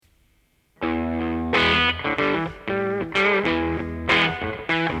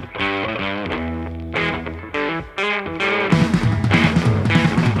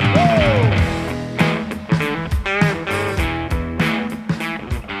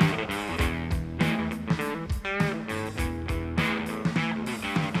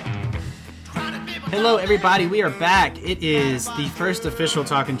Hello, everybody. We are back. It is the first official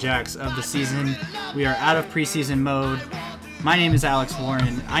Talkin' Jacks of the season. We are out of preseason mode. My name is Alex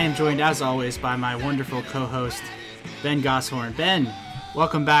Warren. I am joined, as always, by my wonderful co-host, Ben Gosshorn. Ben,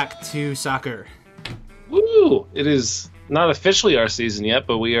 welcome back to soccer. Woo! It is not officially our season yet,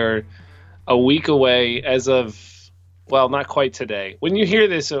 but we are a week away as of, well, not quite today. When you hear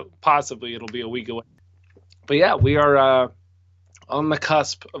this, possibly it'll be a week away. But yeah, we are on the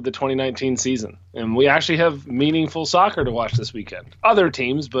cusp of the 2019 season, and we actually have meaningful soccer to watch this weekend. Other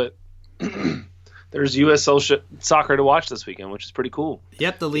teams, but there's U.S. soccer to watch this weekend, which is pretty cool.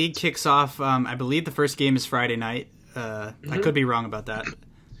 Yep, the league kicks off. I believe the first game is Friday night. I could be wrong about that.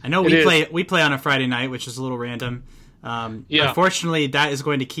 I know we play on a Friday night, which is a little random. Unfortunately, that is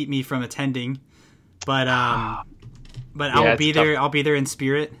going to keep me from attending. But I will be there. I'll be there in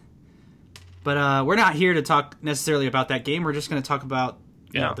spirit. But we're not here to talk necessarily about that game. We're just going to talk about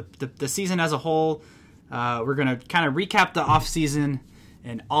the season as a whole. We're going to kind of recap the off season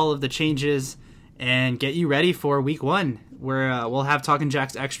and all of the changes and get you ready for week one, where we'll have Talkin'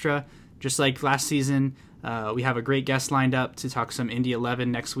 Jacks Extra, just like last season. We have a great guest lined up to talk some Indy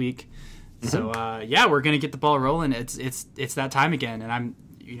 11 next week. So we're going to get the ball rolling. It's that time again, and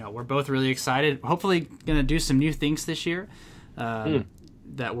we're both really excited. Hopefully going to do some new things this year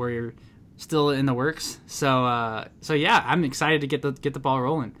that we're still in the works. So I'm excited to get the ball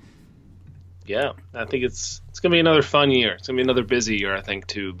rolling. Yeah, I think it's going to be another fun year. It's going to be another busy year, I think,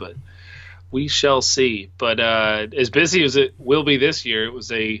 too, but we shall see. But as busy as it will be this year, it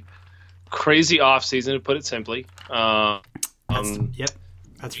was a crazy off season, to put it simply. That's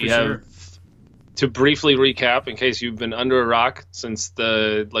for sure. To briefly recap, in case you've been under a rock since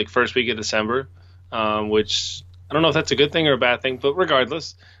the first week of December, which I don't know if that's a good thing or a bad thing, but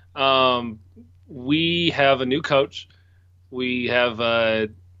regardless, we have a new coach. We have a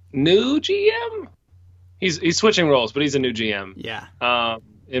new GM. He's switching roles, but he's a new GM. Yeah.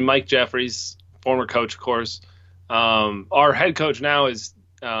 And Mike Jeffries, former coach, of course. Our head coach now is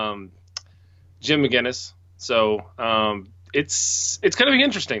Jim McGinnis. So it's going to be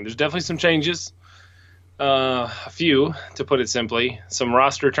interesting. There's definitely some changes. A few, to put it simply. Some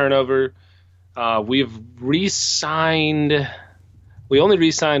roster turnover. We've re-signed. We only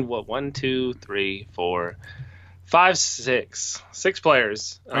re-signed, 6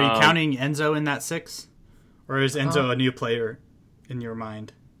 players. Are you counting Enzo in that 6? Or is Enzo a new player in your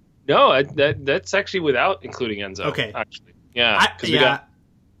mind? No, that's actually without including Enzo. Okay. Actually.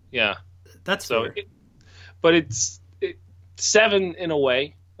 Yeah. That's so fair. But it's 7 in a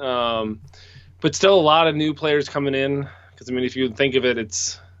way. But still a lot of new players coming in. Because, if you think of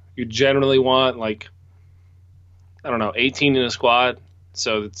it, you generally want, 18 in a squad.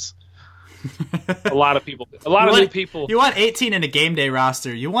 So it's a lot of people. New people. You want 18 in a game day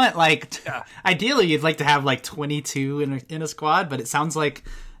roster. You want, ideally, you'd like to have, 22 in a squad. But it sounds like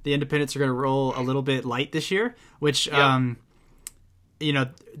the Independents are going to roll a little bit light this year. Which, that's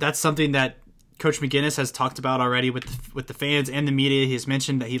something that Coach McGinnis has talked about already with the fans and the media. He's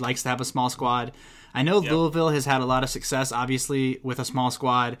mentioned that he likes to have a small squad. I know Louisville has had a lot of success, obviously, with a small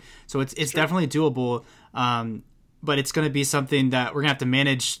squad, so it's definitely doable. But it's going to be something that we're going to have to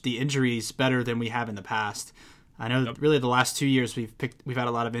manage the injuries better than we have in the past. I know really the last 2 years we've had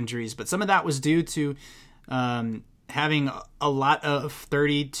a lot of injuries, but some of that was due to having a lot of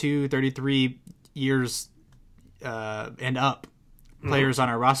 32, 33 years and up players on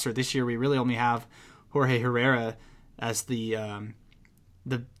our roster. This year we really only have Jorge Herrera as the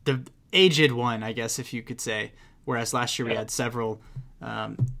aged one, I guess, if you could say. Whereas last year we had several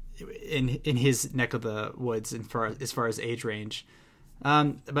in his neck of the woods as far as age range.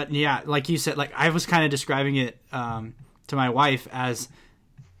 But yeah, like you said, I was kind of describing it to my wife as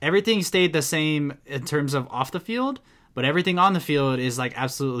everything stayed the same in terms of off the field, but everything on the field is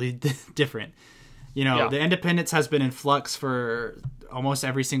absolutely different. The Independents has been in flux for almost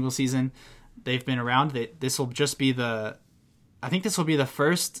every single season they've been around. This will be the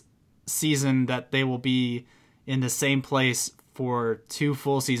first season that they will be in the same place for 2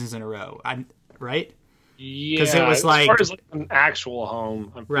 full seasons in a row. Right? Yeah, because it was as far as an actual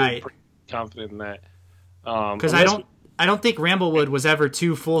home, I'm pretty confident in that. Because I don't think Ramblewood was ever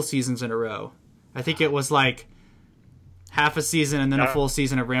 2 full seasons in a row. I think it was half a season and then a full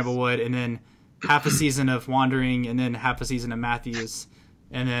season of Ramblewood, and then half a season of Wandering, and then half a season of Matthews,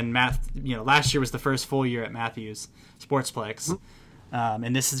 and then last year was the first full year at Matthews Sportsplex,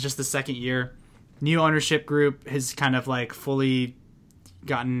 and this is just the second year. New ownership group has kind of fully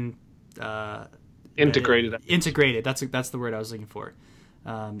gotten integrated. Integrated. That's the word I was looking for.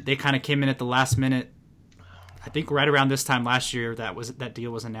 They kind of came in at the last minute. I think right around this time last year that deal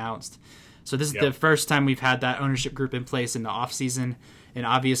was announced. So this is the first time we've had that ownership group in place in the off season, and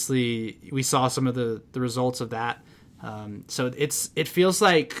obviously we saw some of the results of that. So it feels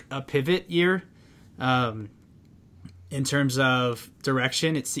like a pivot year in terms of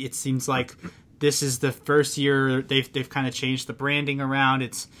direction. It seems like this is the first year they've kind of changed the branding around.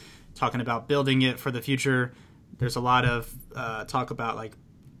 It's talking about building it for the future. There's a lot of talk about like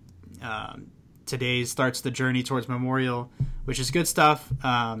today starts the journey towards Memorial, which is good stuff.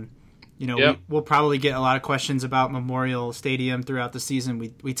 We'll probably get a lot of questions about Memorial Stadium throughout the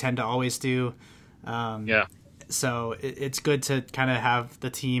season. We tend to always do. So it's good to kind of have the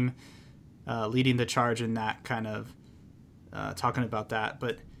team leading the charge in that kind of talking about that.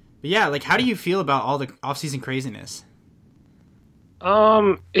 But yeah, like how do you feel about all the off-season craziness?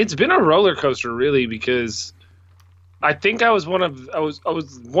 It's been a roller coaster, really, because I think I was one of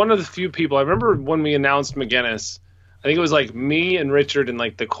the few people. I remember when we announced McGinnis. I think it was like me and Richard and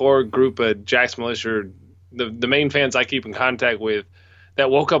like the core group of Jack's Militia, the main fans I keep in contact with,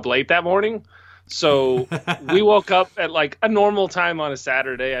 that woke up late that morning. So we woke up at like a normal time on a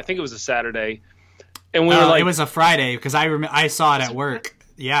Saturday. I think it was a Saturday, and we were like, it was a Friday because I saw it at work.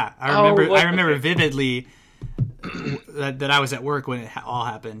 Yeah, I remember vividly that I was at work when it all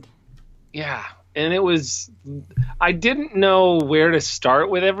happened. Yeah, and it was. I didn't know where to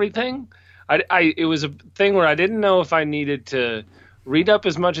start with everything. It was a thing where I didn't know if I needed to read up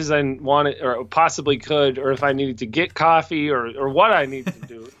as much as I wanted or possibly could, or if I needed to get coffee or what I needed to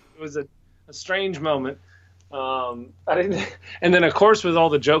do. It was a strange moment. I didn't, and then of course with all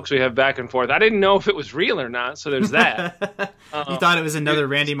the jokes we have back and forth, I didn't know if it was real or not. So there's that. You thought it was another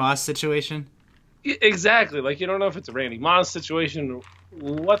Randy Moss situation? Exactly. Like you don't know if it's a Randy Moss situation or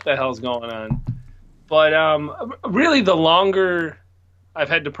what the hell's going on. But really, the longer I've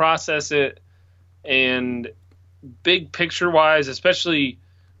had to process it, and big picture wise, especially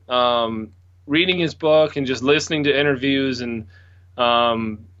reading his book and just listening to interviews and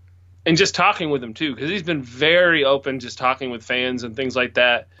just talking with him too, because he's been very open, just talking with fans and things like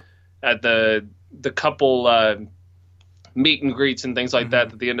that at the couple meet and greets and things like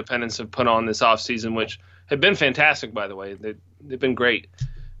that the Independents have put on this off season, which have been fantastic, by the way. They've been great.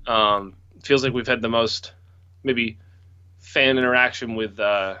 Feels like we've had the most maybe fan interaction with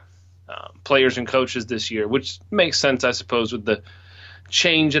players and coaches this year, which makes sense, I suppose, with the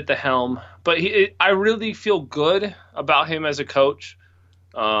change at the helm. But I really feel good about him as a coach.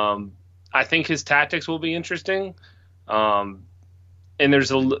 I think his tactics will be interesting. And I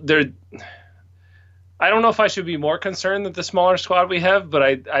don't know if I should be more concerned with the smaller squad we have, but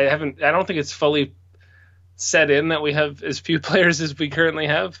I don't think it's fully set in that we have as few players as we currently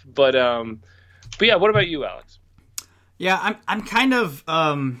have. But yeah, what about you, Alex? Yeah, I'm kind of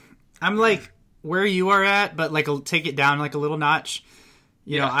I'm like where you are at, but like take it down like a little notch.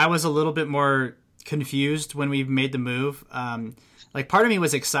 You know, I was a little bit more confused when we made the move. Like part of me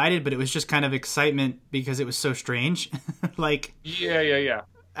was excited, but it was just kind of excitement because it was so strange. Like yeah.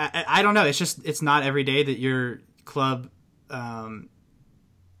 I don't know. It's not every day that your club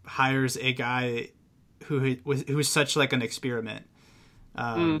hires a guy who's such like an experiment.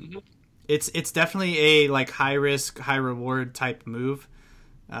 It's definitely a like high risk, high reward type move.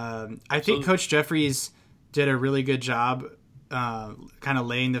 I think Coach Jeffries did a really good job kind of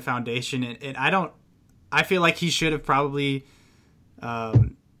laying the foundation, and I feel like he should have probably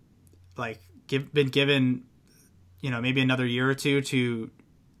been given maybe another year or two to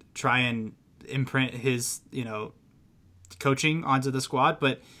try and imprint his coaching onto the squad.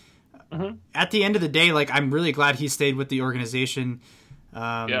 But at the end of the day, like I'm really glad he stayed with the organization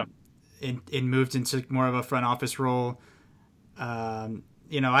and moved into more of a front office role. I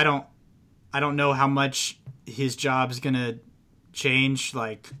don't know how much his job is going to change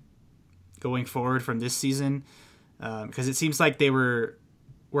like going forward from this season, because it seems like they were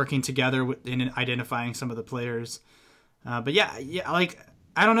working together in identifying some of the players. But yeah, like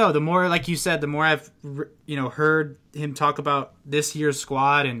I don't know. The more, like you said, the more I've heard him talk about this year's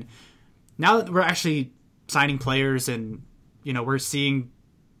squad, and now that we're actually signing players and we're seeing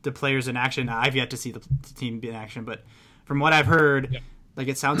the players in action. I've yet to see the team be in action, but from what I've heard, like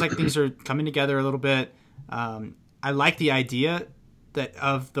it sounds like things are coming together a little bit. I like the idea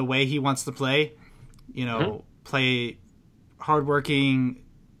of the way he wants to play. Play hardworking,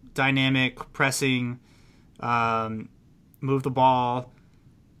 dynamic, pressing, move the ball.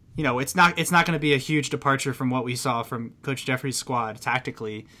 It's not going to be a huge departure from what we saw from Coach Jeffrey's squad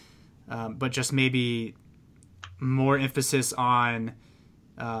tactically, but just maybe more emphasis on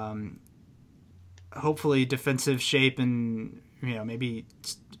hopefully defensive shape and maybe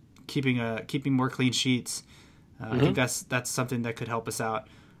keeping more clean sheets. I think that's something that could help us out.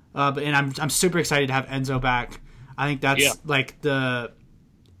 And I'm super excited to have Enzo back. I think that's like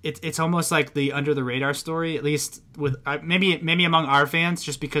it's almost like the under the radar story, at least with maybe among our fans,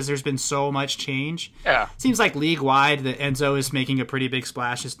 just because there's been so much change. Yeah, it seems like league wide that Enzo is making a pretty big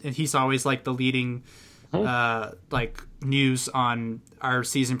splash, and he's always like the leading like news on our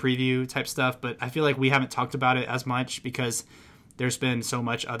season preview type stuff. But I feel like we haven't talked about it as much because there's been so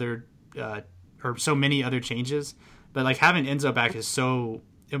much other or so many other changes. But like having Enzo back is so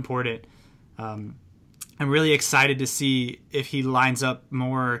important. I'm really excited to see if he lines up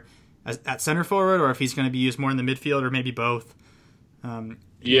more at center forward or if he's going to be used more in the midfield or maybe both. I'm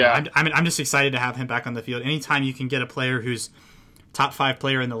just excited to have him back on the field. Anytime you can get a player who's top 5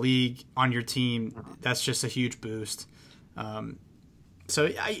 player in the league on your team, that's just a huge boost. So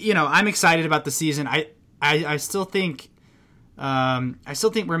I'm excited about the season. I still think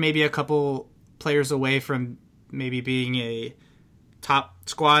we're maybe a couple players away from maybe being a top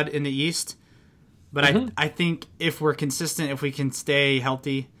squad in the East. But I think if we're consistent, if we can stay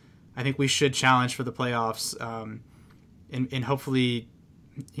healthy, I think we should challenge for the playoffs and hopefully,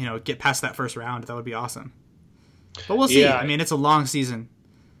 get past that first round. That would be awesome. But we'll see. I mean, it's a long season.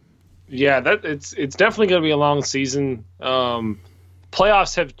 Yeah, it's definitely going to be a long season.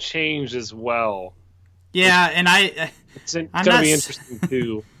 Playoffs have changed as well. Yeah, and it's going to be interesting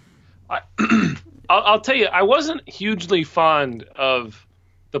too. I'll tell you, I wasn't hugely fond of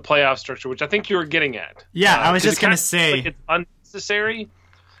the playoff structure, which I think you were getting at. Yeah, I was just going to say it's unnecessary.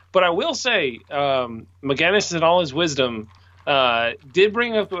 But I will say, McGinnis, in all his wisdom, did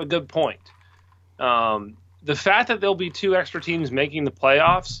bring up a good point. The fact that there'll be 2 extra teams making the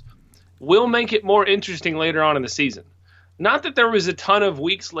playoffs will make it more interesting later on in the season. Not that there was a ton of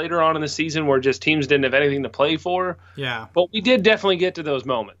weeks later on in the season where just teams didn't have anything to play for. Yeah. But we did definitely get to those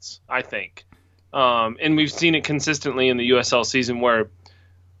moments, I think. And we've seen it consistently in the USL season where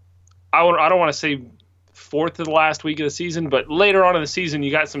I don't want to say fourth to the last week of the season, but later on in the season,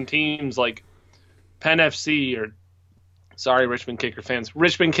 you got some teams like Penn FC Richmond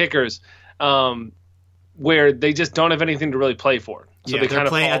Kickers, where they just don't have anything to really play for. So they kind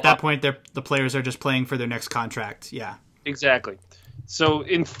of at that point, the players are just playing for their next contract. Yeah, exactly. So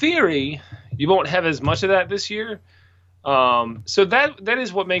in theory, you won't have as much of that this year. So that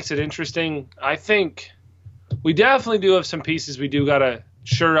is what makes it interesting. I think we definitely do have some pieces we do got to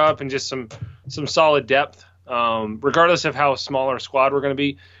shore up and just some solid depth, regardless of how small our squad we're going to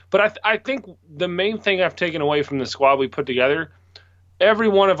be. But I think the main thing I've taken away from the squad we put together, every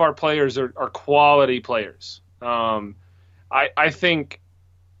one of our players are quality players. I think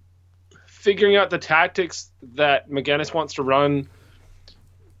figuring out the tactics that McGinnis wants to run,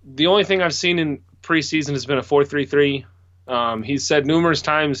 the only thing I've seen in preseason has been a 4-3-3. He's said numerous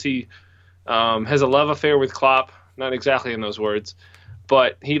times he has a love affair with Klopp, not exactly in those words,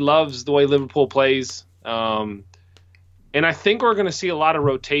 but he loves the way Liverpool plays. And I think we're going to see a lot of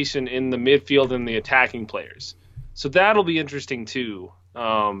rotation in the midfield and the attacking players. So that'll be interesting too.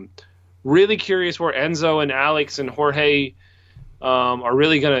 Really curious where Enzo and Alex and Jorge are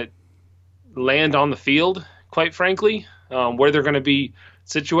really going to land on the field, quite frankly, where they're going to be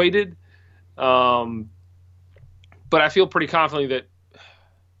situated. But I feel pretty confidently that,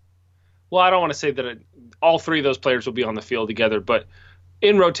 well, I don't want to say that all 3 of those players will be on the field together, but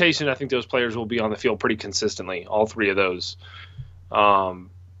in rotation, I think those players will be on the field pretty consistently, all 3 of those,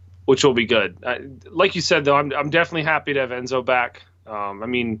 which will be good. Like you said, though, I'm definitely happy to have Enzo back.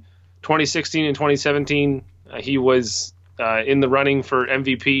 2016 and 2017, he was in the running for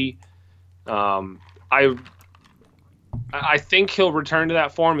MVP. I think he'll return to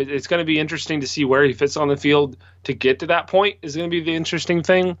that form. It's going to be interesting to see where he fits on the field to get to that point is going to be the interesting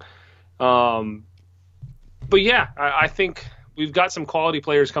thing. But yeah, I think we've got some quality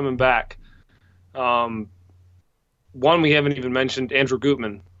players coming back. One we haven't even mentioned, Andrew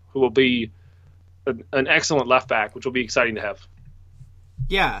Gutman, who will be an excellent left back, which will be exciting to have.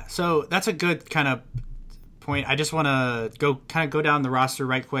 Yeah, so that's a good kind of point. I just want to go down the roster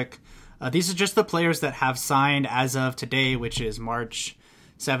right quick. These are just the players that have signed as of today, which is March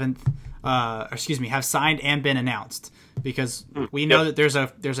 7th. Have signed and been announced, because we know that there's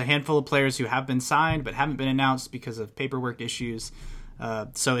a handful of players who have been signed but haven't been announced because of paperwork issues.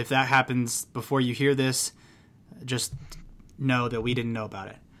 So if that happens before you hear this, just know that we didn't know about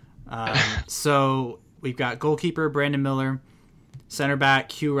it. So we've got goalkeeper Brandon Miller, center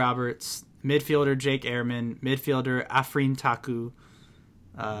back Hugh Roberts, midfielder Jake Ehrman, midfielder Afrin Taku,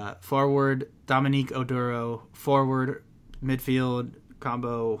 forward Dominique Oduro, forward midfield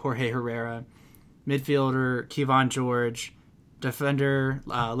combo Jorge Herrera, midfielder Kevon George, defender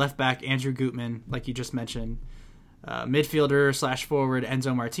left back Andrew Gutman, like you just mentioned, midfielder / forward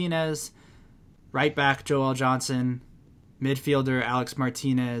Enzo Martinez, right back Joel Johnson, midfielder Alex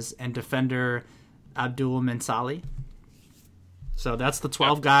Martinez, and defender Abdul Mensali. So that's the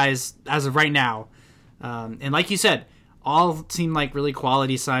 12 guys as of right now. And like you said, all seem like really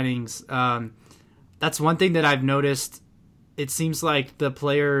quality signings. That's one thing that I've noticed. It seems like the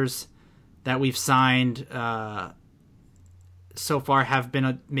players that we've signed so far have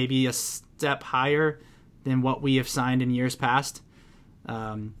been maybe a step higher than what we have signed in years past.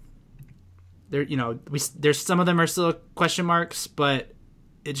 There's some of them are still question marks, but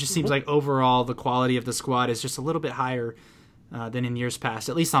it just seems like overall the quality of the squad is just a little bit higher than in years past,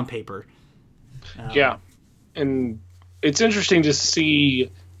 at least on paper. Yeah, and it's interesting to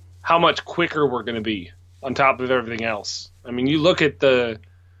see how much quicker we're going to be on top of everything else. I mean, you look at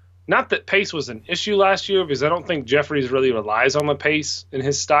not that pace was an issue last year, because I don't think Jeffries really relies on the pace in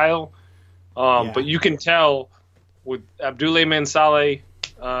his style. But you can tell with Abdoulaye Mansale,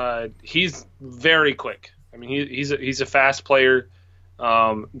 he's very quick. I mean, he's a fast player.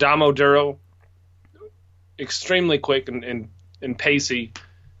 Damo Duro, extremely quick and pacey.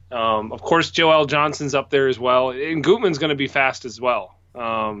 Of course, Joel Johnson's up there as well, and Gutman's going to be fast as well.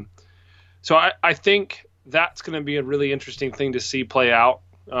 So I think that's going to be a really interesting thing to see play out.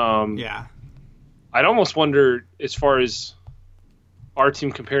 I'd almost wonder, as far as our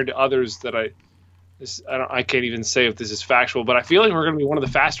team compared to others, that I can't even say if this is factual, but I feel like we're going to be one of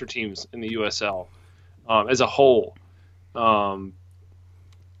the faster teams in the USL as a whole.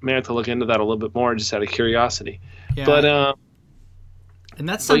 May have to look into that a little bit more, just out of curiosity. Yeah. But and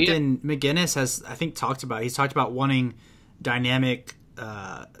that's something McGuinness has, I think, talked about. He's talked about wanting dynamic,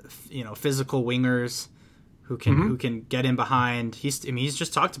 physical wingers who can get in behind. He's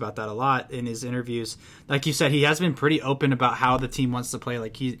just talked about that a lot in his interviews. Like you said, he has been pretty open about how the team wants to play.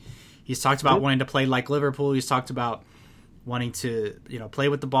 Like he's talked about wanting to play like Liverpool. He's talked about wanting to play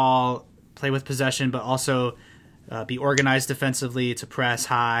with the ball, play with possession, but also be organized defensively, to press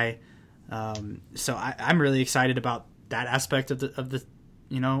high. So I'm really excited about that aspect of the.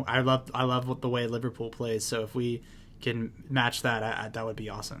 I love what the way Liverpool plays. So if we can match that, that would be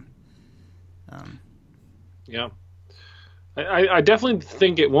awesome. Yeah, I definitely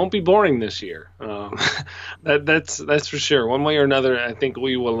think it won't be boring this year. That's for sure. One way or another, I think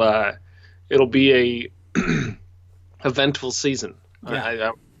we will. It'll be a eventful season. Yeah.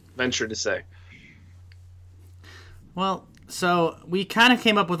 I venture to say. Well, so we kind of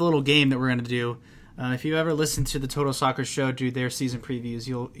came up with a little game that we're going to do. If you ever listen to the Total Soccer Show do their season previews,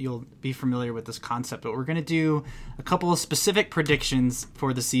 you'll be familiar with this concept. But we're going to do a couple of specific predictions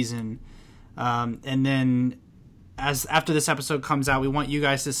for the season, and then after this episode comes out, we want you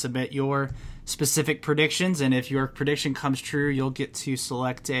guys to submit your specific predictions. And if your prediction comes true, you'll get to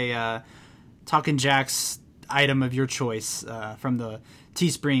select a Talkin' Jacks item of your choice from the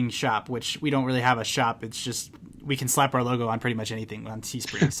Teespring shop, which we don't really have a shop. It's just we can slap our logo on pretty much anything on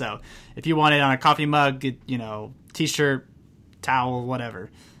Teespring. So if you want it on a coffee mug, T-shirt, towel,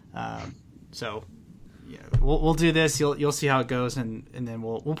 whatever. So yeah, we'll do this. You'll see how it goes, and then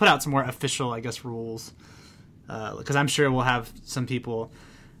we'll put out some more official, I guess, rules. Because I'm sure we'll have some people.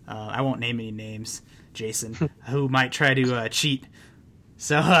 I won't name any names, Jason, who might try to cheat.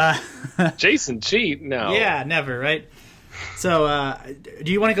 So Jason cheat? No. Yeah, never, right? So,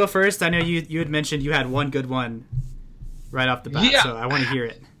 do you want to go first? I know you had mentioned you had one good one right off the bat, so I want to hear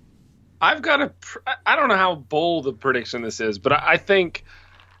it. I've got I don't know how bold a prediction this is, but I think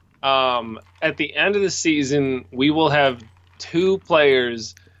at the end of the season, we will have two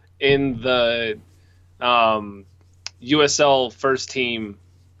players in the USL first team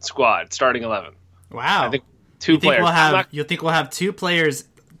squad, starting 11. Wow. I think two players. You think we'll have two players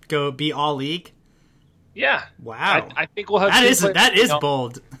go be all league? Yeah. Wow. I think we'll have that is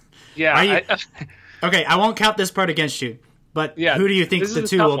bold. Yeah. Okay, I won't count this part against you. But who do you think the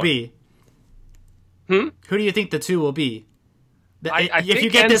two will be? Who do you think the two will be? If you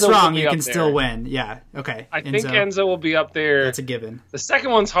get this wrong, you can still win. Yeah. Okay. I think Enzo will be up there. That's a given. The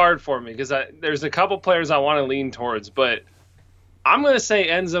second one's hard for me because there's a couple players I want to lean towards, but I'm going to say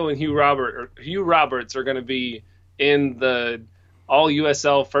Enzo and Hugh Roberts are going to be in the all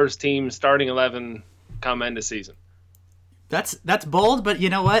USL first team starting 11 come end of season. That's bold, but you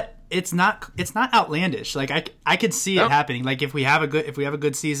know what? It's not outlandish. Like I could see it happening. Like if we have a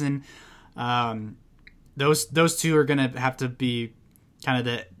good season, those two are gonna have to be kind of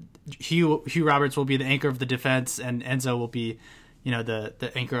the Hugh Roberts will be the anchor of the defense, and Enzo will be,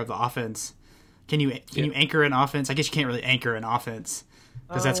 the anchor of the offense. Can you anchor an offense? I guess you can't really anchor an offense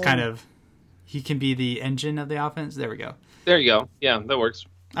because that's kind of he can be the engine of the offense. There we go. There you go. Yeah, that works.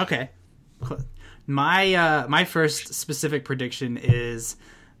 Okay. My first specific prediction is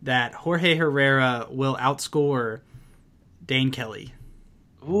that Jorge Herrera will outscore Dane Kelly.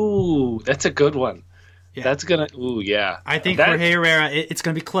 Ooh, that's a good one. Yeah. That's gonna. Ooh, yeah. I think Jorge Herrera. It's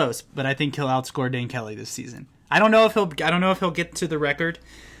gonna be close, but I think he'll outscore Dane Kelly this season. I don't know if he'll get to the record,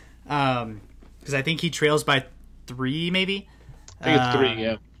 because I think he trails by 3, maybe. I think it's 3.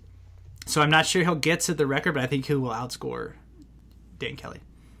 Yeah. So I'm not sure he'll get to the record, but I think he will outscore Dane Kelly.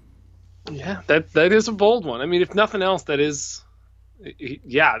 Yeah, that is a bold one. I mean, if nothing else, that is.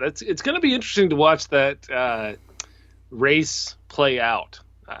 Yeah, it's going to be interesting to watch that race play out.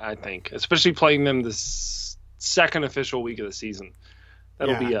 I think, especially playing them this second official week of the season,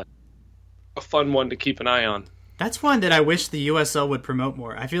 that'll be a fun one to keep an eye on. That's one that I wish the USL would promote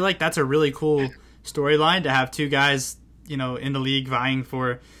more. I feel like that's a really cool storyline to have 2 guys, in the league vying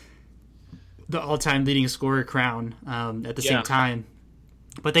for the all-time leading scorer crown at the same time.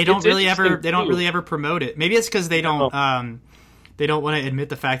 But they don't really ever promote it. Maybe it's because they don't want to admit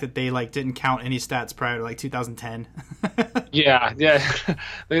the fact that they didn't count any stats prior to 2010. yeah,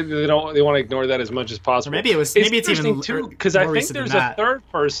 they want to ignore that as much as possible. Or maybe it's even too, because I think there's a third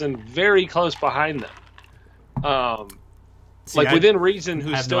person very close behind them, within reason,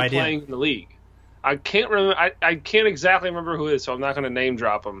 who's still playing in the league. I can't remember. I can't exactly remember who it is, so I'm not going to name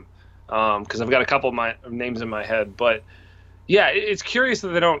drop them because I've got a couple of my names in my head. But yeah, it's curious that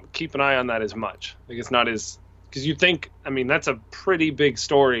they don't keep an eye on that as much. It's not as. Because you think, that's a pretty big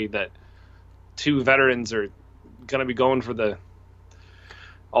story that 2 veterans are going to be going for the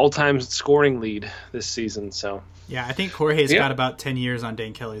all-time scoring lead this season. So yeah, I think Jorge's got about 10 years on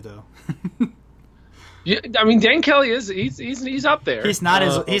Dane Kelly, though. Yeah, Dane Kelly he's up there. He's not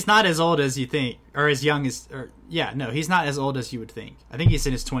as old as you think, or as young as, he's not as old as you would think. I think he's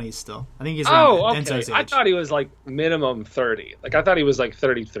in his 20s still. I think he's Enzo's age. I thought he was minimum 30. I thought he was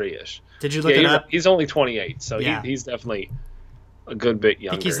 33-ish. Did you look it up? He's only 28, so he's definitely a good bit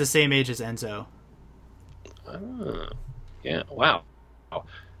younger. I think he's the same age as Enzo. Yeah. Wow.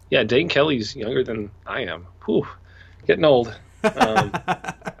 Yeah, Dane Kelly's younger than I am. Whew, getting old.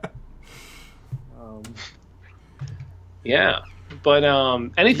 Yeah, but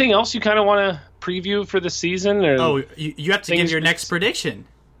anything else you kind of want to preview for the season? Or you have to give your next prediction.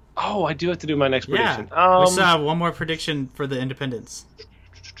 Oh, I do have to do my next prediction. We still have one more prediction for the Independents.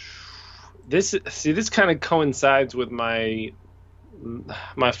 This kind of coincides with my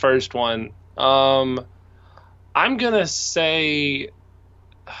first one. I'm gonna say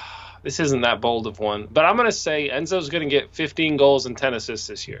this isn't that bold of one, but I'm gonna say Enzo's gonna get 15 goals and 10 assists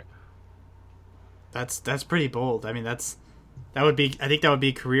this year. That's pretty bold. I think that would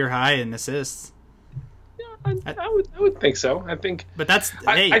be career high in assists. Yeah, I would think so. I think. But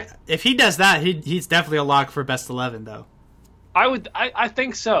if he does that, he's definitely a lock for best 11 though. I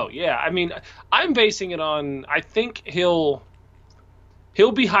think so. Yeah. I'm basing it on. I think he'll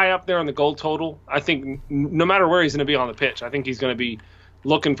be high up there on the goal total. I think no matter where he's going to be on the pitch, I think he's going to be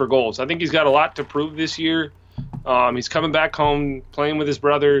looking for goals. I think he's got a lot to prove this year. He's coming back home, playing with his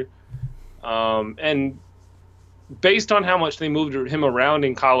brother. And based on how much they moved him around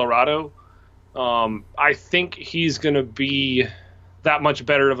in Colorado, I think he's going to be that much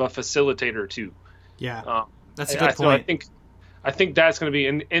better of a facilitator too. Yeah, that's a good point. So I think that's going to be,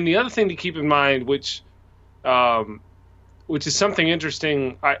 and the other thing to keep in mind, which is something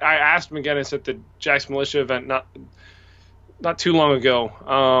interesting. I asked McGinnis at the Jacks Militia event not too long ago.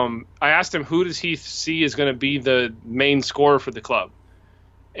 I asked him, who does he see is going to be the main scorer for the club?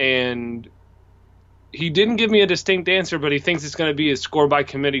 And he didn't give me a distinct answer, but he thinks it's going to be a score by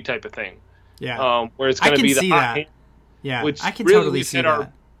committee type of thing. Yeah. Where it's going to be the hot hand, yeah, which I can really totally see that.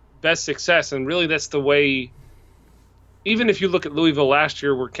 Our best success, and really that's the way. Even if you look at Louisville last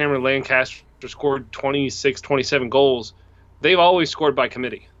year, where Cameron Lancaster scored 26, 27 goals, they've always scored by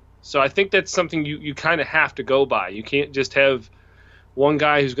committee. So I think that's something you kind of have to go by. You can't just have one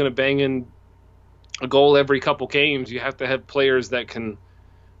guy who's going to bang in a goal every couple games. You have to have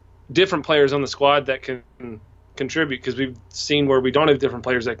different players on the squad that can contribute, because we've seen where we don't have different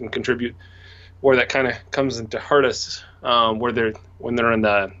players that can contribute, where that kind of comes in to hurt us, when they don't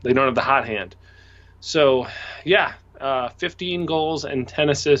have the hot hand. So yeah, 15 goals and 10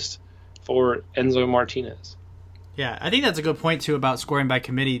 assists for Enzo Martinez. Yeah, I think that's a good point too about scoring by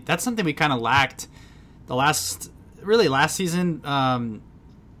committee. That's something we kind of lacked last season.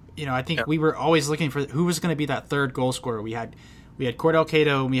 I think we were always looking for who was going to be that third goal scorer. We had Cordell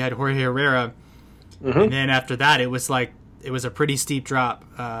Cato and we had Jorge Herrera, and then after that it was a pretty steep drop.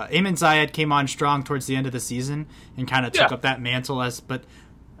 Ayman Zayed came on strong towards the end of the season and kind of took up that mantle but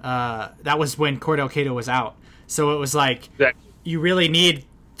that was when Cordell Cato was out. So it was you really need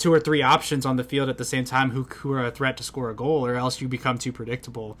 2 or 3 options on the field at the same time who are a threat to score a goal, or else you become too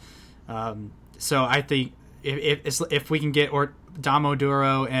predictable. So I think if we can get Damo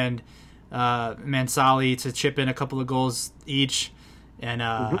Duro and Mansali to chip in a couple of goals each,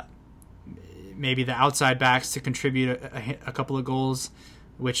 and maybe the outside backs to contribute a couple of goals,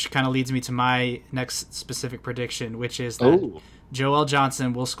 which kind of leads me to my next specific prediction, which is that Joel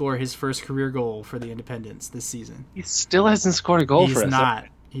Johnson will score his first career goal for the Independents this season. He still hasn't scored a goal for us.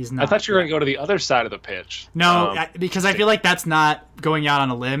 He's not. I thought you were going to go to the other side of the pitch. No, because I feel like that's not going out on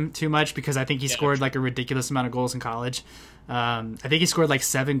a limb too much, because I think he scored like a ridiculous amount of goals in college. I think he scored like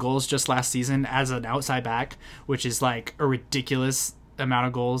 7 goals just last season as an outside back, which is like a ridiculous amount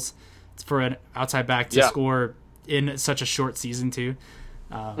of goals for an outside back to score in such a short season too.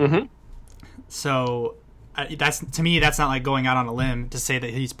 So that's, to me, that's not like going out on a limb to say that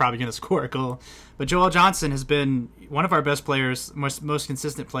he's probably going to score a goal. But Joel Johnson has been one of our best players, most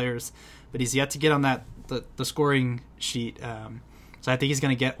consistent players, but he's yet to get on the scoring sheet. So I think he's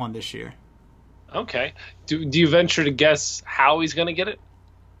going to get one this year. Okay. Do you venture to guess how he's going to get it?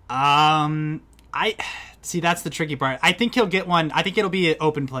 I see, that's the tricky part. I think he'll get one. I think it'll be an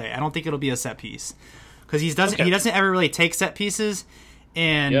open play. I don't think it'll be a set piece, because he doesn't ever really take set pieces,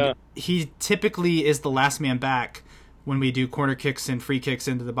 and he typically is the last man back when we do corner kicks and free kicks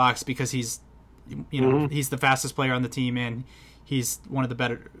into the box, because he's he's the fastest player on the team, and he's one of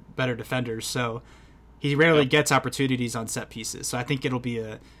the better defenders. So he rarely gets opportunities on set pieces. So I think it'll be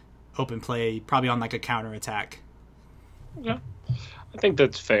a open play, probably on like a counter attack. Yeah, I think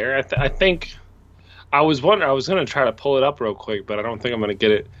that's fair. I think I was going to try to pull it up real quick, but I don't think I'm going to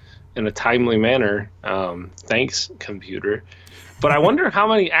get it in a timely manner. Thanks, computer. But I wonder how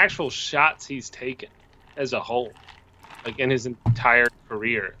many actual shots he's taken as a whole, like in his entire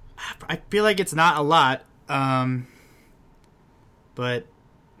career. I feel like it's not a lot, but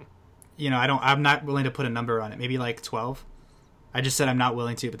I'm not willing to put a number on it. Maybe like 12. I just said I'm not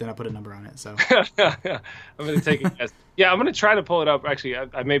willing to, but then I put a number on it. So I'm going to take a guess. Yeah, I'm going to try to pull it up. Actually,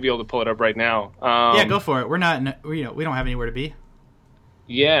 I may be able to pull it up right now. Yeah, go for it. We're not, we don't have anywhere to be.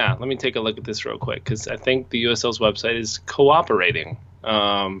 Yeah, let me take a look at this real quick, because I think the USL's website is cooperating.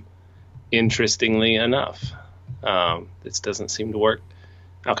 Interestingly enough, this doesn't seem to work.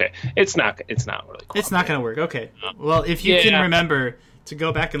 Okay, it's not really cooperating. It's not going to work. Okay. Well, if you can remember to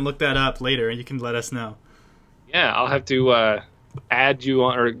go back and look that up later, you can let us know. Yeah, I'll have to add you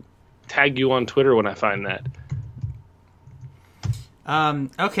on or tag you on Twitter when I find that.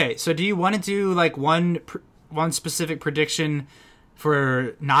 Okay, so do you want to do like one specific prediction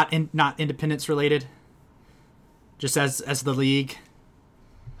for not Independence related, just as the league?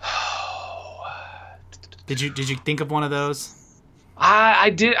 Did you think of one of those? I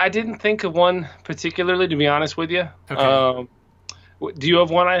didn't think of one particularly, to be honest with you. Okay. Do you have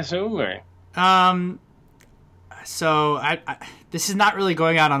one, I assume? Or? So I this is not really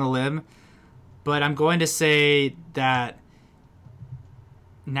going out on a limb, but I'm going to say that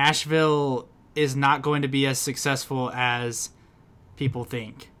Nashville is not going to be as successful as people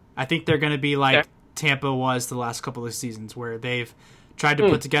think. I think they're going to be like Tampa was the last couple of seasons, where they've tried to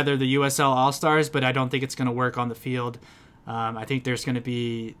put together the USL All-Stars, but I don't think it's going to work on the field. I think there's going to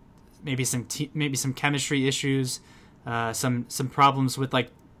be maybe some chemistry issues, some problems with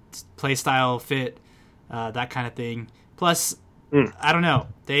like play style fit, that kind of thing. Plus, I don't know.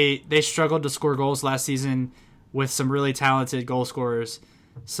 They struggled to score goals last season with some really talented goal scorers.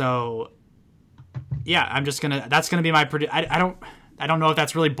 So, yeah, that's gonna be my prediction. I don't know if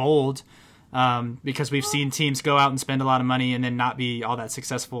that's really bold, because we've seen teams go out and spend a lot of money and then not be all that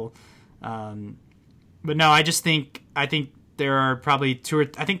successful. But no, I think there are probably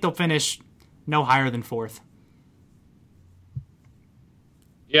I think they'll finish no higher than 4th.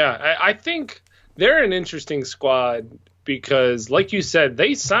 Yeah, I think they're an interesting squad because, like you said,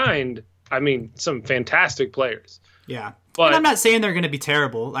 they signed, some fantastic players. Yeah. But, and I'm not saying they're going to be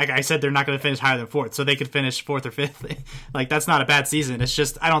terrible. Like I said, they're not going to finish higher than 4th, so they could finish 4th or 5th. Like, that's not a bad season. It's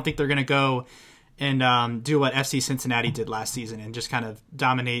just I don't think they're going to go and do what FC Cincinnati did last season and just kind of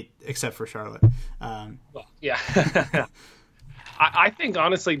dominate, except for Charlotte. Yeah. I think,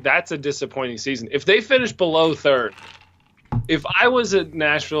 honestly, that's a disappointing season. If they finish below 3rd, if I was a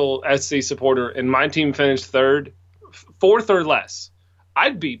Nashville SC supporter and my team finished 3rd, 4th or less,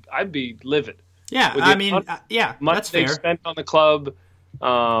 I'd be livid. Yeah, that's fair. They've spent on the club.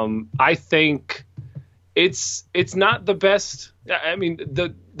 I think it's not the best.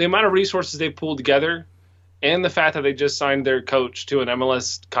 The amount of resources they pulled together, and the fact that they just signed their coach to an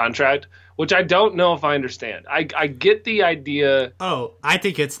MLS contract, which I don't know if I understand. I get the idea. Oh, I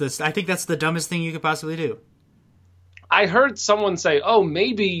think it's this. I think that's the dumbest thing you could possibly do. I heard someone say, oh,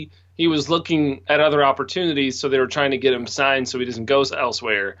 maybe he was looking at other opportunities, so they were trying to get him signed so he doesn't go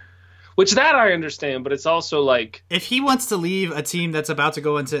elsewhere. Which that I understand, but it's also like, if he wants to leave a team that's about to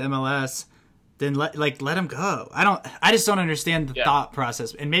go into MLS, then let him go. I just don't understand the thought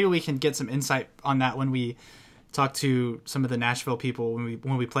process, and maybe we can get some insight on that when we talk to some of the Nashville people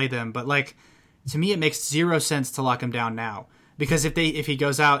when we play them. But like, to me, it makes zero sense to lock him down now, because if he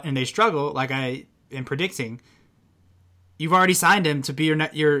goes out and they struggle, like I am predicting, you've already signed him to be your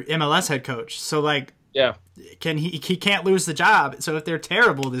MLS head coach. So like, yeah, he can't lose the job. So if they're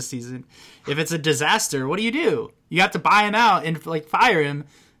terrible this season, if it's a disaster, what do? You have to buy him out and like fire him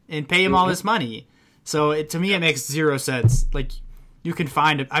and pay him all this money. So to me, it makes zero sense. Like, you can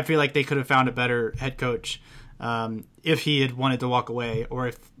I feel like they could have found a better head coach if he had wanted to walk away,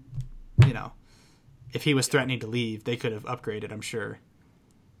 or if he was threatening to leave, they could have upgraded, I'm sure.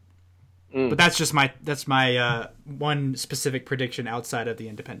 But that's just my one specific prediction outside of the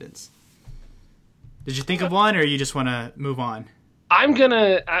Independents. Did you think of one, or you just want to move on? I'm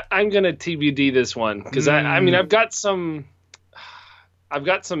gonna TBD this one, because I mean I've got some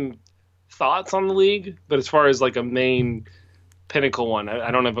thoughts on the league, but as far as like a main pinnacle one,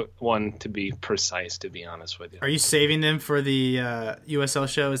 I don't have one to be precise, to be honest with you. Are you saving them for the USL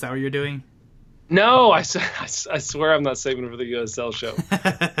show? Is that what you're doing? No, I swear I'm not saving them for the USL show.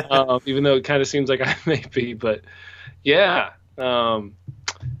 Even though it kind of seems like I may be, but yeah. All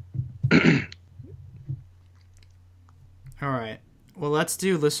right. Well, let's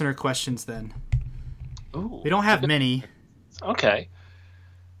do listener questions then. Ooh, we don't have many. Okay.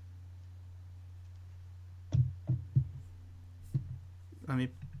 Let me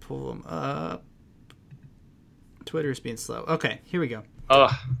pull them up. Twitter's being slow. Okay, here we go.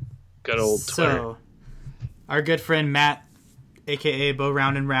 Oh, good old Twitter. So, our good friend Matt, a.k.a. Bo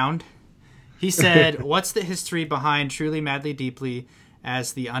Round and Round, he said, what's the history behind Truly Madly Deeply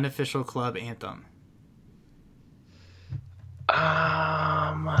as the unofficial club anthem?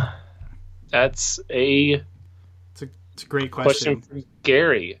 That's it's a great question from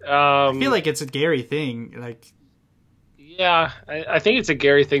Gary. I feel like it's a Gary thing. Like, yeah, I think it's a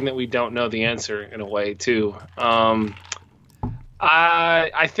Gary thing that we don't know the answer in a way too.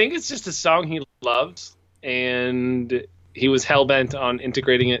 I think it's just a song he loves, and he was hell-bent on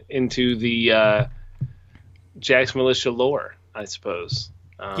integrating it into the Jack's Militia lore, I suppose.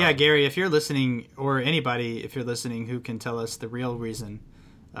 Yeah, Gary, if you're listening, or anybody, if you're listening who can tell us the real reason,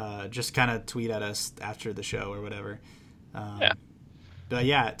 just kind of tweet at us after the show or whatever. Yeah. But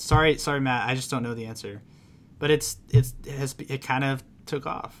yeah, sorry, Matt, I just don't know the answer. But it kind of took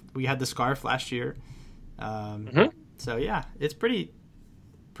off. We had the scarf last year. So yeah, it's pretty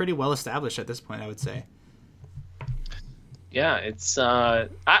well established at this point, I would say. Yeah, it's I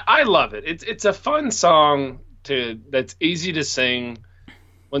love it. It's a fun song that's easy to sing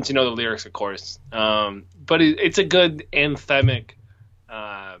once you know the lyrics, of course. But it's a good anthemic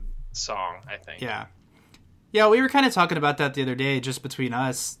song, I think. Yeah. Yeah, we were kind of talking about that the other day, just between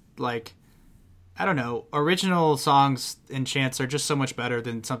us. Like, I don't know, original songs and chants are just so much better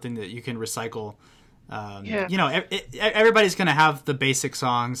than something that you can recycle. Yeah. You know, everybody's going to have the basic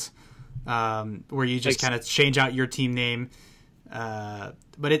songs where you just kind of change out your team name. But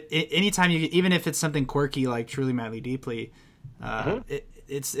anytime even if it's something quirky like Truly Madly Deeply,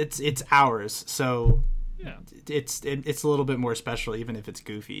 it's ours. So yeah, it's a little bit more special, even if it's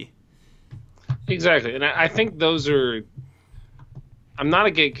goofy. Exactly, and I think those are. I'm not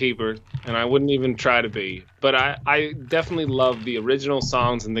a gatekeeper, and I wouldn't even try to be, but I definitely love the original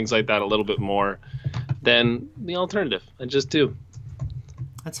songs and things like that a little bit more than the alternative. I just do.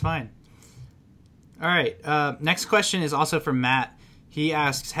 That's fine. All right. Next question is also from Matt. He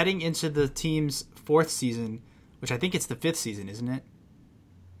asks, heading into the team's 4th season, which I think it's the 5th season, isn't it?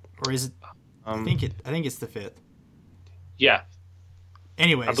 Or is it? I think it's the 5th. Yeah.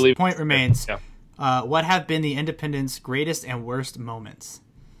 Anyways, I believe the point remains. Yeah. What have been the Independents' greatest and worst moments?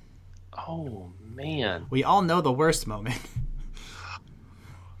 Oh, man. We all know the worst moment.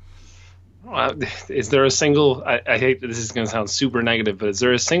 Is there a single... I hate that this is going to sound super negative, but is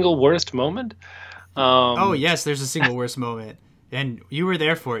there a single worst moment? Oh, yes, there's a single worst moment. And you were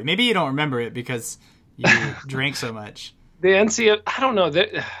there for it. Maybe you don't remember it because you drank so much. The NCF... I don't know.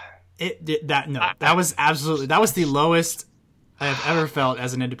 That was absolutely... That was the lowest I have ever felt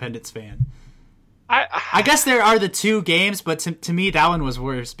as an Independents fan. I guess there are the 2 games, but to me that one was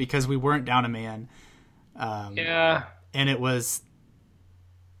worse because we weren't down a man. Yeah, and it was.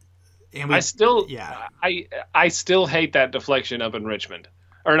 And I still hate that deflection up in Richmond,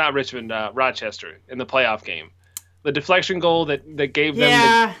 or not Richmond, Rochester in the playoff game. The deflection goal that gave them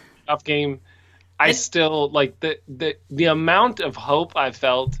the playoff game. I still like the amount of hope I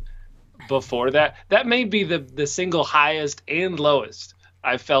felt before that. That may be the single highest and lowest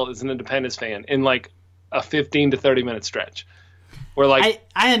I felt as an Independence fan in like a 15 to 30 minute stretch. Where like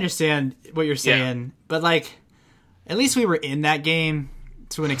I understand what you're saying, but like at least we were in that game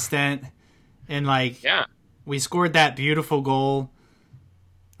to an extent, and like we scored that beautiful goal.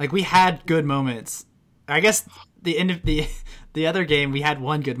 Like we had good moments. I guess the end of the other game we had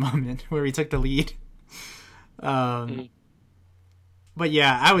one good moment where we took the lead. But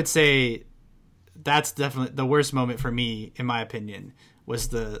yeah, I would say that's definitely the worst moment for me, in my opinion, was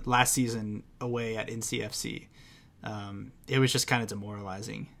the last season away at NCFC. It was just kind of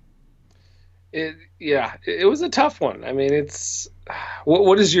demoralizing. It was a tough one. I mean, it's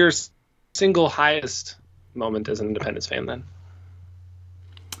what is your single highest moment as an Independence fan then?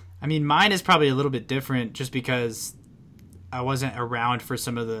 I mean, mine is probably a little bit different just because I wasn't around for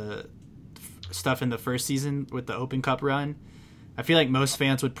some of the stuff in the first season with the Open Cup run. I feel like most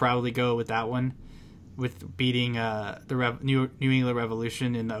fans would probably go with that one, with beating the New England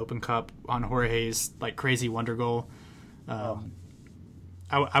Revolution in the Open Cup on Jorge's like crazy wonder goal.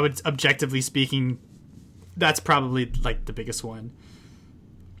 I would, objectively speaking, that's probably like the biggest one.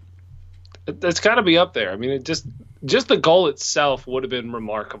 That's got to be up there. I mean, it just the goal itself would have been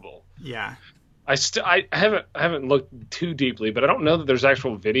remarkable. Yeah. I haven't looked too deeply, but I don't know that there's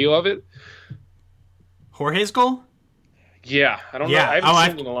actual video of it. Jorge's goal? Yeah, I don't know. I haven't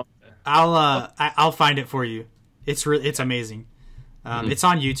seen it in a long time. I'll find it for you. It's amazing. It's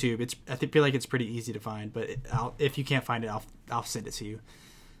on YouTube. I feel like it's pretty easy to find, but if you can't find it, I'll send it to you.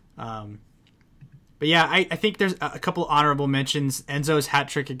 But yeah, I think there's a couple honorable mentions. Enzo's hat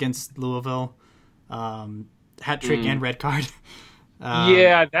trick against Louisville, hat trick and red card.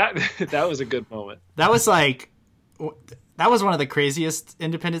 That was a good moment. That was one of the craziest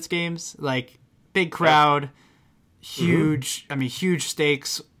Independence games. Like big crowd, huge. I mean, huge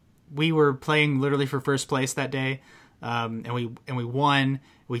stakes. We were playing literally for first place that day, and we won.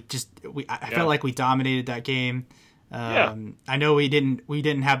 I felt like we dominated that game. I know we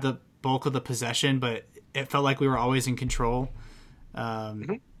didn't have the bulk of the possession, but it felt like we were always in control,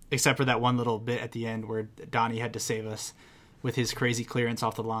 except for that one little bit at the end where Donnie had to save us with his crazy clearance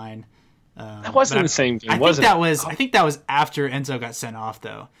off the line. That wasn't the same game, was it? I think that was after Enzo got sent off,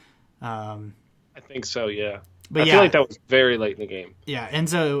 though. I think so, yeah. But I feel like that was very late in the game. Yeah,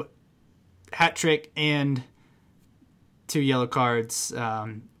 Enzo hat trick and 2 yellow cards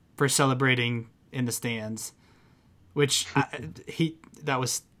for celebrating in the stands, which that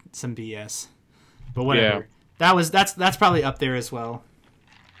was some BS. But whatever. Yeah. That's probably up there as well.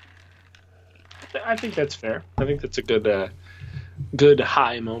 I think that's fair. I think that's a good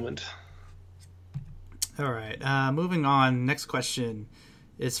high moment. All right. Moving on. Next question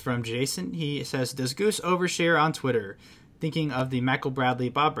is from Jason. He says, "Does Goose overshare on Twitter? Thinking of the Michael Bradley,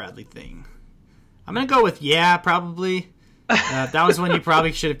 Bob Bradley thing." I'm gonna go with probably. That was one you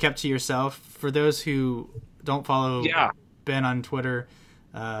probably should have kept to yourself. For those who don't follow Ben on Twitter,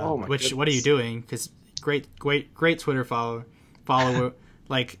 what are you doing? Because great Twitter follower.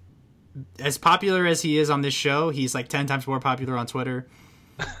 Like, as popular as he is on this show, he's like 10 times more popular on Twitter.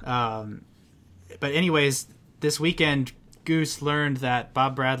 But anyways, this weekend, Goose learned that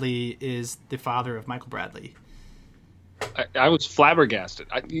Bob Bradley is the father of Michael Bradley. I was flabbergasted.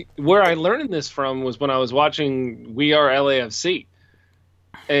 Where I learned this from was when I was watching We Are LAFC,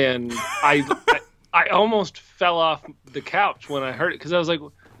 and I almost fell off the couch when I heard it because I was like,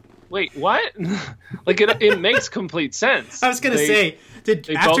 "Wait, what?" Like it makes complete sense. I was gonna say,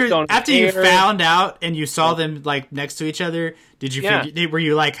 after you found out and you saw them like next to each other, did you were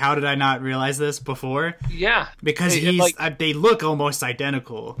you like, "How did I not realize this before?" Yeah, because they look almost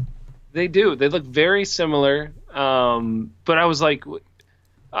identical. They do. They look very similar. But I was like,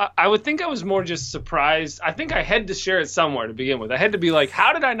 I would think I was more just surprised. I think I had to share it somewhere to begin with. I had to be like,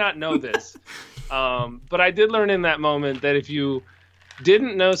 how did I not know this? But I did learn in that moment that if you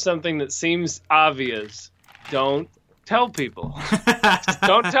didn't know something that seems obvious, don't tell people. Just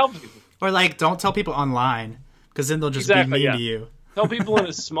don't tell people. Or like, don't tell people online, because then they'll just be mean to you. Tell people in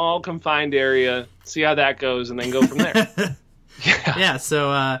a small, confined area, see how that goes, and then go from there. Yeah,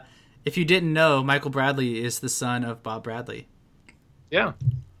 so if you didn't know, Michael Bradley is the son of Bob Bradley. Yeah.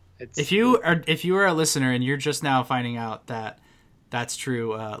 If you are a listener and you're just now finding out that that's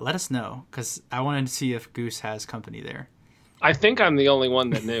true, let us know, because I wanted to see if Goose has company there. I think I'm the only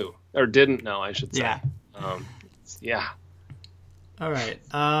one that knew, or didn't know, I should say. Yeah. Yeah. All right.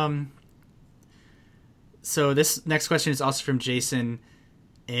 So this next question is also from Jason,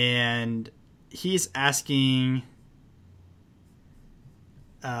 and he's asking,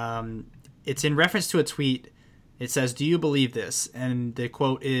 it's in reference to a tweet. It says, "Do you believe this?" And the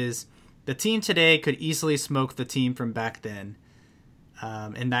quote is, "The team today could easily smoke the team from back then."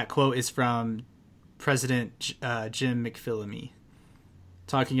 And that quote is from President Jim McPhillamy,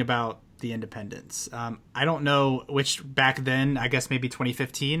 talking about the Independents. I don't know which back then. I guess maybe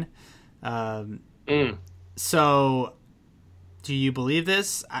 2015. So, do you believe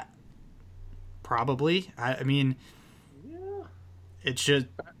this? Probably. I mean,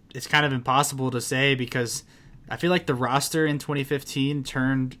 it's kind of impossible to say because I feel like the roster in 2015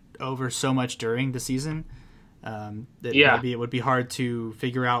 turned over so much during the season that maybe it would be hard to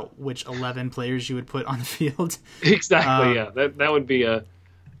figure out which 11 players you would put on the field. Exactly. That would be an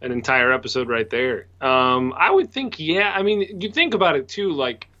entire episode right there. I would think, I mean, you think about it too.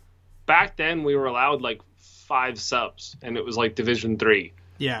 Like back then, we were allowed like 5 subs, and it was like Division III.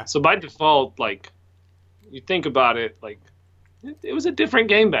 Yeah. So by default, like you think about it, like it was a different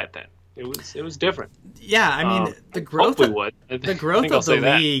game back then. It was different. Yeah, I mean the growth of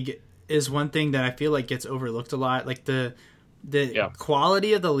the league is one thing that I feel like gets overlooked a lot. Like the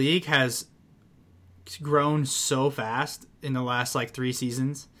quality of the league has grown so fast in the last like 3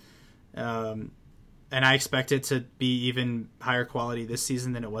 seasons, and I expect it to be even higher quality this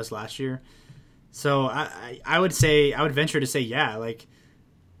season than it was last year. So I would venture to say like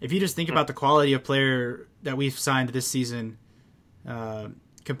if you just think about the quality of player that we've signed this season.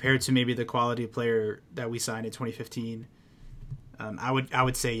 Compared to maybe the quality of player that we signed in 2015, I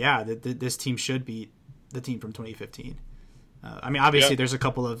would say that this team should beat the team from 2015. I mean, obviously there's a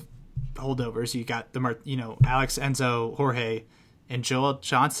couple of holdovers. You got Alex, Enzo, Jorge, and Joel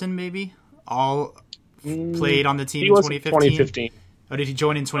Johnson maybe all played on the team in 2015. Oh, did he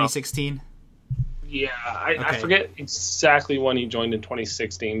join in 2016? I forget exactly when he joined in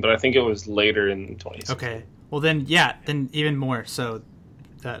 2016, but I think it was later in 2016. Okay. Well, then even more. So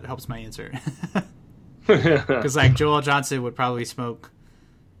that helps my answer. Because like Joel Johnson would probably smoke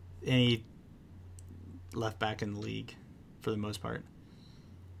any left back in the league for the most part.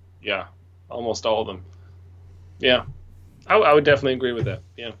 Yeah, almost all of them. Yeah, I would definitely agree with that.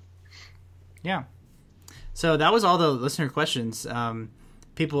 Yeah. Yeah. So that was all the listener questions. Our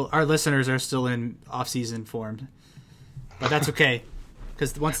listeners are still in off-season form, but that's okay.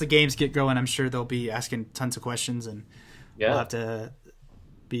 Because once the games get going, I'm sure they'll be asking tons of questions, and we'll have to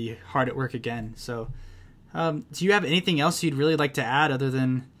be hard at work again. So, do you have anything else you'd really like to add other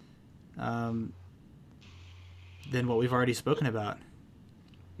than what we've already spoken about?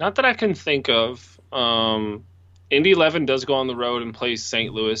 Not that I can think of. Indy 11 does go on the road and play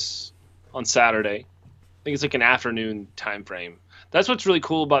St. Louis on Saturday. I think it's like an afternoon time frame. That's what's really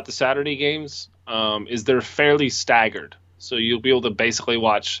cool about the Saturday games is they're fairly staggered. So you'll be able to basically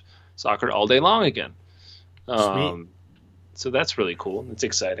watch soccer all day long again. So that's really cool. It's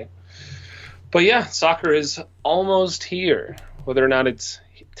exciting. But yeah, soccer is almost here. Whether or not it's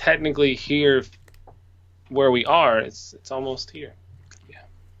technically here where we are, it's almost here.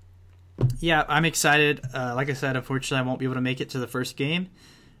 Yeah, I'm excited. Like I said, unfortunately, I won't be able to make it to the first game.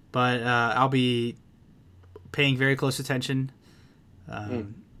 But I'll be paying very close attention.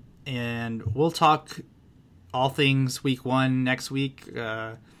 And we'll talk all things week 1 next week.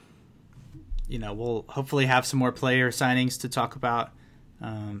 We'll hopefully have some more player signings to talk about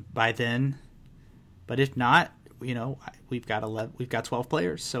by then. But if not, we've got 12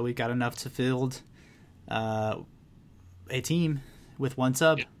 players, so we've got enough to field a team with 1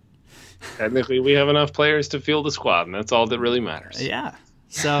 sub. Yeah. Technically, we have enough players to field a squad, and that's all that really matters. Yeah.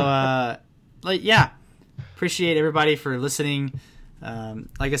 So, appreciate everybody for listening.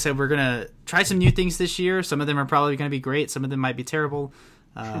 Like I said, we're going to try some new things this year. Some of them are probably going to be great. Some of them might be terrible.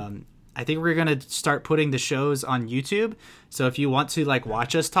 I think we're going to start putting the shows on YouTube. So if you want to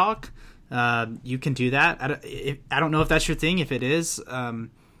watch us talk, you can do that. I don't know if that's your thing. If it is,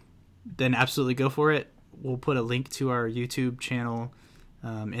 then absolutely go for it. We'll put a link to our YouTube channel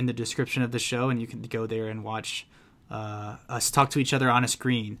in the description of the show, and you can go there and watch us talk to each other on a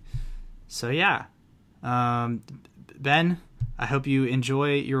screen. So yeah, Ben, I hope you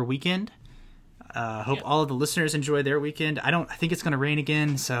enjoy your weekend. Hope all of the listeners enjoy their weekend. I think it's going to rain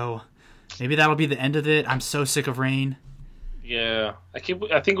again, so maybe that'll be the end of it. I'm so sick of rain. Yeah, I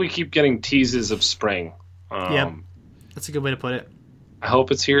think we keep getting teases of spring. Yep, that's a good way to put it. I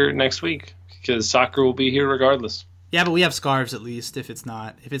hope it's here next week because soccer will be here regardless. Yeah, but we have scarves at least if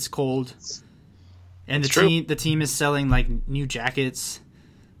it's cold. And the team is selling new jackets,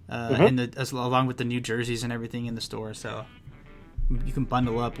 along with the new jerseys and everything in the store. So you can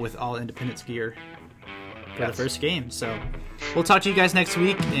bundle up with all Independence gear for the first game. So we'll talk to you guys next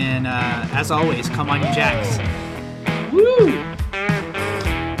week, and as always, come on, you Jacks! Woo!